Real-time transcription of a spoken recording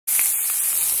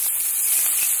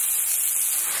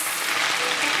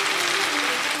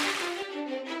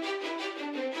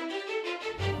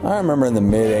I remember in the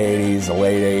mid-'80s, the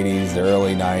late '80s, the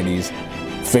early '90s,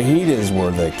 fajitas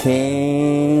were the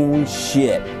king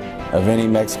shit of any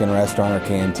Mexican restaurant or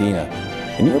cantina.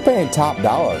 And you were paying top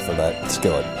dollar for that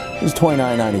skillet. It was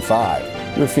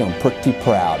 $29.95. You were feeling pretty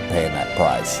proud paying that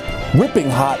price.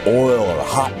 Ripping hot oil or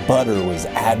hot butter was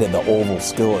added to the oval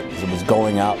skillet as it was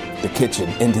going out the kitchen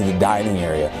into the dining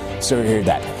area. So you hear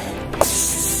that,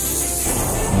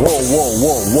 whoa, whoa,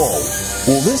 whoa, whoa.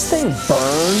 Will this thing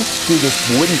burn through this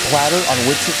wooden platter on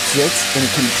which it sits and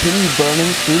continue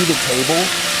burning through the table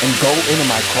and go into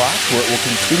my crotch where it will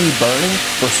continue burning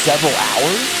for several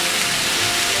hours?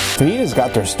 Fajitas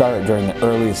got their start during the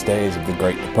earliest days of the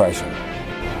Great Depression.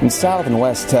 In South and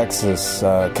West Texas,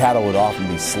 cattle would often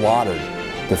be slaughtered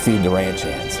to feed the ranch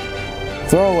hands.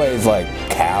 Throwaways like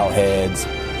cow heads,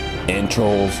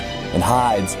 entrails, and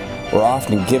hides were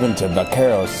often given to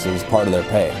vaqueros as part of their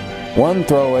pay. One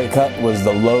throwaway cut was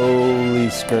the lowly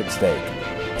skirt steak.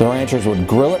 The ranchers would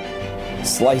grill it,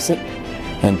 slice it,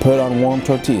 and put on warm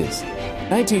tortillas.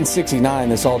 In 1969,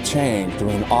 this all changed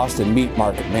when Austin meat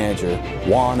market manager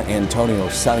Juan Antonio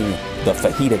selling the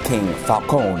fajita king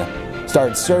Falcone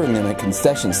started serving them at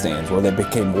concession stands where they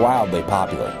became wildly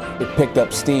popular. It picked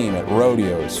up steam at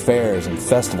rodeos, fairs, and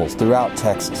festivals throughout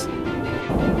Texas.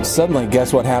 Suddenly,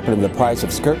 guess what happened to the price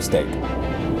of skirt steak?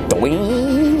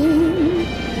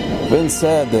 Been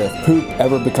said that if poop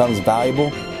ever becomes valuable,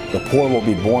 the poor will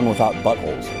be born without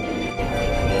buttholes.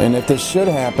 And if this should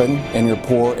happen, and you're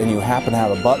poor and you happen to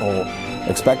have a butthole,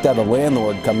 expect to have a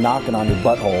landlord come knocking on your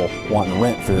butthole wanting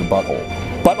rent for your butthole.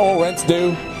 Butthole rent's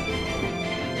due.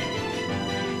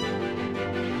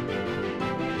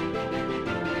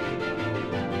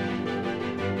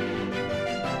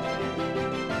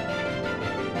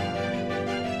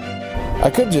 I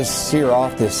could just sear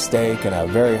off this steak in a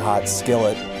very hot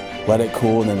skillet, let it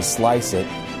cool, and then slice it.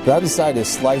 But I decided to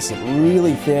slice it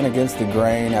really thin against the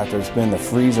grain after it's been in the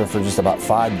freezer for just about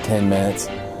 5 to 10 minutes,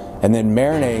 and then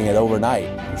marinating it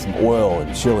overnight with some oil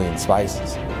and chili and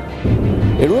spices.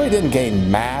 It really didn't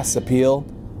gain mass appeal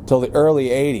till the early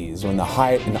 '80s when the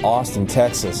Hyatt in Austin,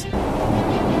 Texas,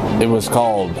 it was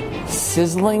called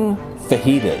Sizzling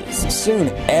Fajitas. Soon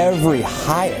every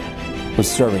Hyatt was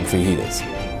serving fajitas,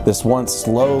 this once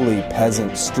slowly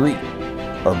peasant street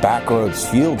or backroads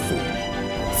field food.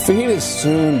 Fajitas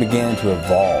soon began to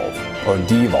evolve, or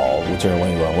devolve, whichever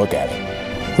way you want to look at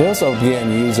it. They also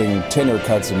began using tender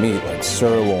cuts of meat like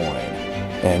sirloin,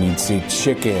 and you'd see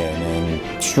chicken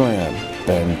and shrimp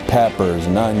and peppers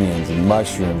and onions and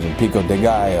mushrooms and pico de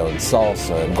gallo and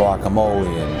salsa and guacamole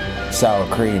and sour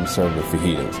cream served with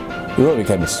fajitas. It really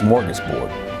became a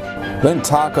smorgasbord. Then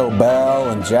Taco Bell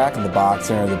and Jack in the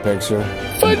Box entered the picture,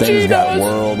 and things got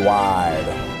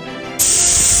worldwide.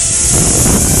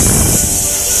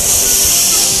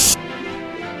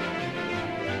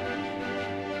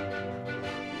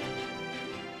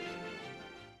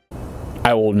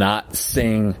 I will not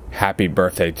sing happy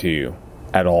birthday to you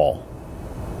at all.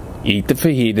 Eat the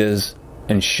fajitas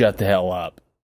and shut the hell up.